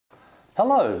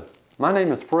Hello, my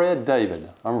name is Fred David.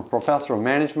 I'm a professor of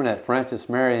management at Francis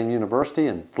Marion University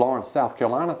in Florence, South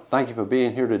Carolina. Thank you for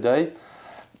being here today.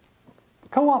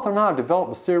 Co-author and I have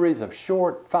developed a series of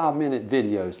short 5-minute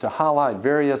videos to highlight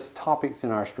various topics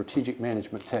in our strategic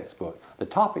management textbook. The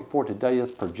topic for today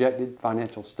is projected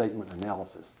financial statement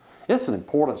analysis. It's an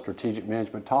important strategic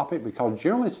management topic because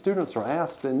generally students are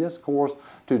asked in this course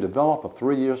to develop a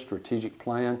 3-year strategic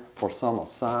plan for some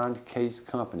assigned case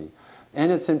company. And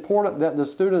it's important that the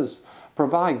students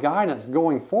provide guidance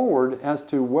going forward as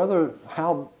to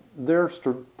how their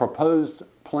proposed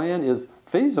plan is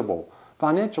feasible,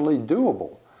 financially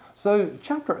doable. So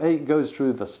Chapter 8 goes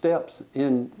through the steps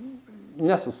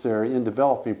necessary in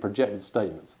developing projected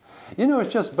statements. You know,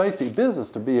 it's just basic business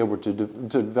to be able to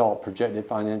develop projected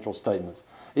financial statements.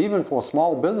 Even for a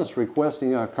small business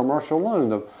requesting a commercial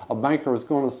loan, a banker is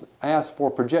going to ask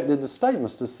for projected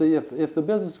statements to see if the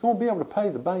business is going to be able to pay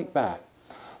the bank back.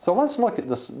 So let's look at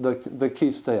the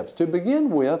key steps. To begin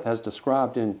with, as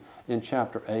described in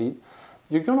Chapter 8,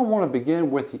 you're going to want to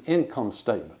begin with the income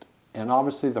statement. And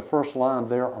obviously the first line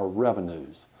there are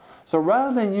revenues. So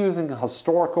rather than using a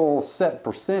historical set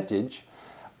percentage,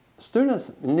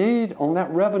 students need on that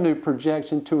revenue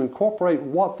projection to incorporate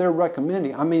what they're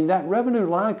recommending. I mean, that revenue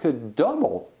line could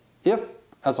double if,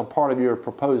 as a part of your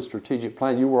proposed strategic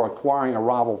plan, you were acquiring a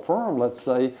rival firm, let's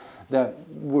say, that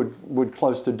would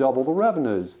close to double the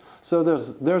revenues. So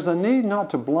there's a need not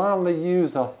to blindly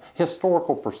use the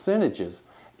historical percentages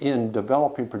in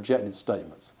developing projected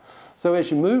statements. So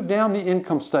as you move down the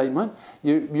income statement,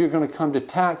 you're going to come to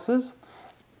taxes.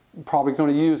 Probably going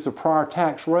to use the prior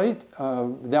tax rate.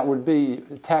 That would be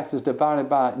taxes divided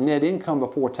by net income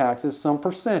before taxes, some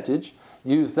percentage.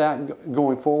 Use that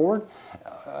going forward.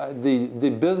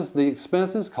 The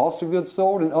expenses, cost of goods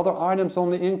sold, and other items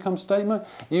on the income statement.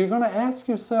 You're going to ask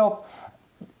yourself,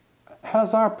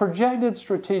 has our projected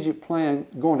strategic plan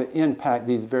going to impact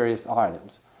these various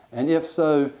items? And if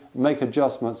so, make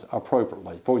adjustments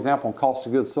appropriately. For example, on cost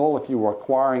of goods sold, if you were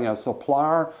acquiring a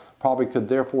supplier, probably could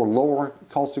therefore lower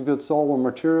cost of goods sold on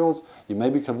materials, you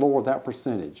maybe could lower that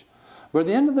percentage. But at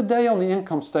the end of the day on the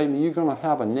income statement, you're going to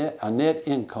have a net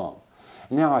income.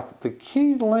 Now, the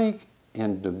key link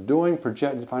in doing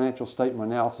projected financial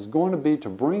statement analysis is going to be to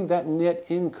bring that net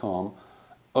income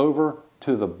over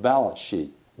to the balance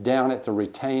sheet, down at the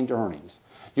retained earnings.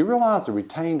 You realize the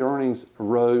retained earnings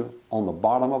row on the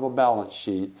bottom of a balance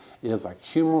sheet is a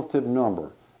cumulative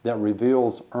number that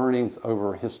reveals earnings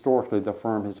over historically the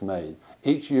firm has made.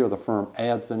 Each year the firm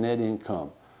adds the net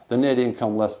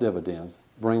income less dividends.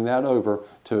 Bring that over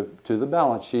to the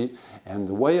balance sheet, and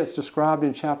the way it's described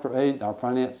in Chapter 8, our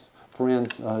finance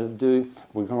friends do,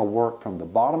 we're going to work from the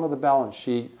bottom of the balance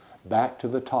sheet back to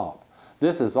the top.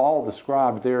 This is all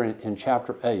described there in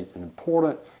Chapter 8, an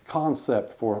important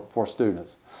concept for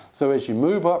students. So as you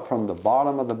move up from the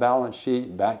bottom of the balance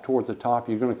sheet back towards the top,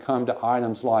 you're going to come to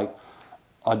items like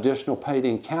additional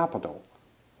paid-in capital.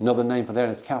 Another name for that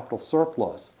is capital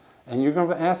surplus. And you're going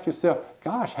to ask yourself,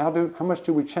 gosh, how much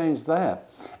do we change that?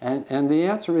 And the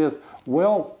answer is,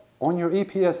 well, on your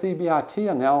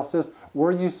EPS-EBIT analysis,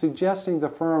 were you suggesting the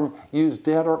firm use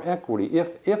debt or equity?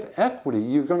 If equity,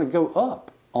 you're going to go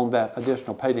up on that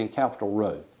additional paid-in capital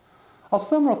row. A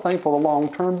similar thing for the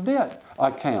long-term debt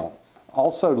account,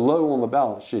 also low on the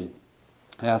balance sheet.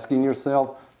 Asking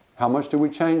yourself, how much do we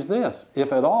change this,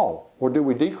 if at all? Or do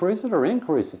we decrease it or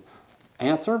increase it?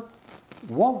 Answer,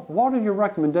 what are your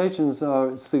recommendations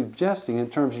suggesting in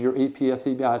terms of your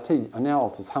EPS-EBIT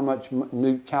analysis? How much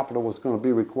new capital was going to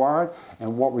be required,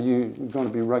 and what were you going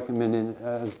to be recommending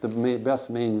as the best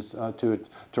means to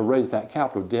raise that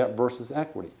capital, debt versus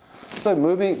equity? So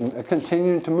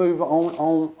continuing to move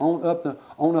on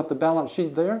up the balance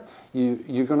sheet there,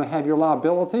 you're going to have your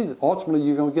liabilities. Ultimately,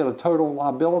 you're going to get a total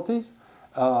liabilities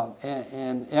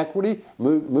and equity.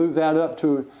 Move that up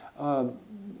to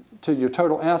your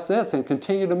total assets, and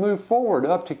continue to move forward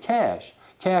up to cash.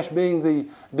 Cash being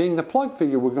the plug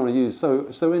figure we're going to use.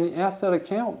 So in the asset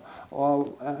account,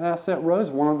 asset rows,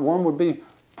 one would be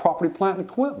property, plant, and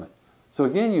equipment. So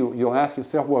again, you'll ask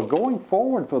yourself, well, going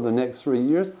forward for the next 3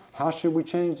 years, how should we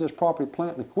change this property,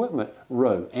 plant, and equipment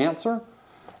row? Answer,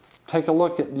 take a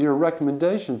look at your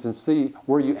recommendations and see,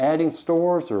 were you adding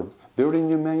stores or building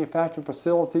new manufacturing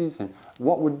facilities, and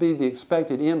what would be the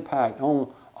expected impact on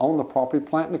the property,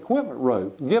 plant, and equipment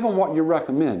row, given what you're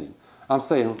recommending. I'm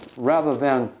saying, rather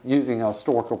than using a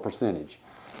historical percentage.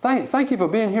 Thank you for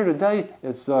being here today.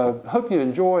 Hope you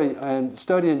enjoy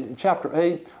studying Chapter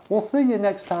 8. We'll see you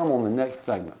next time on the next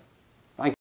segment.